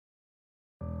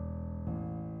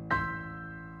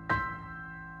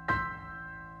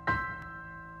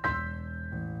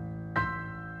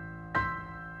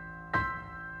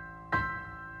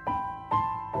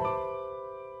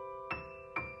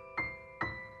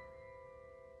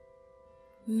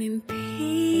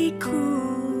Mimpiku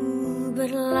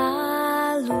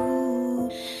berlalu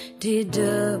di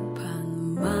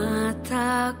depan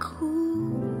mataku,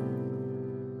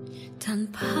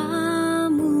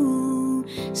 tanpamu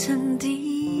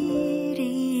sendiri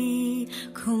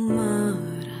ku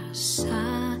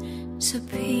merasa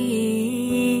sepi.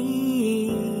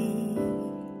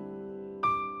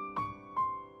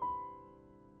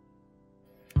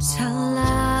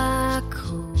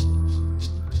 Salahku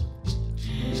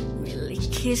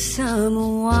miliki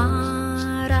semua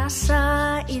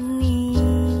rasa ini,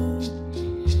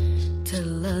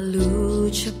 terlalu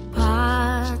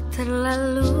cepat,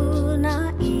 terlalu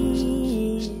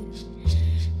naif,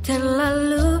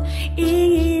 terlalu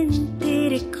ingin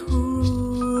diriku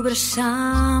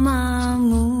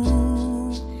bersamamu,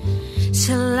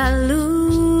 selalu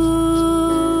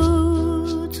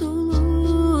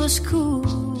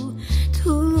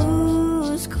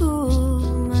tulusku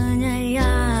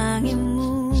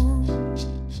menyayangimu.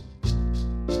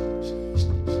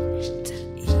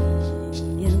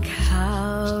 Teringin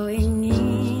kau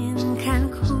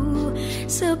inginkanku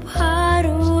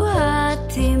separuh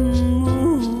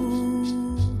hatimu.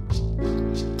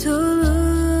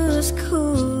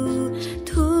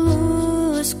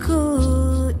 Tulusku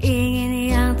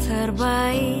ingin yang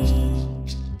terbaik.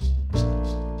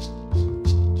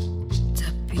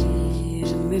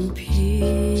 Mimpi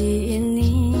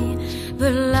ini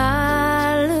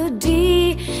berlalu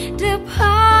di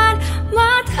depan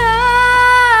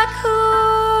mataku.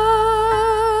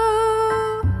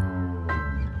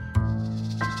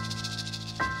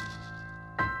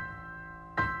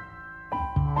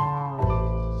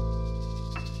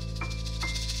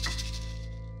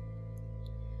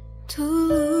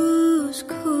 Tulusku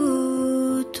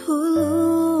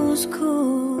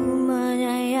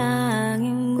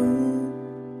menyayangimu.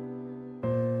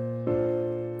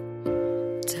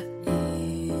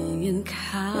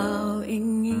 Kau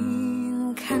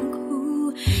inginkanku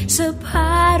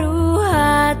separuh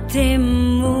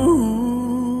hatimu.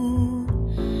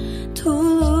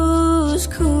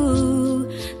 Tulusku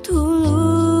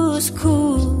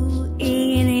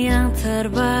ingin yang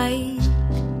terbaik.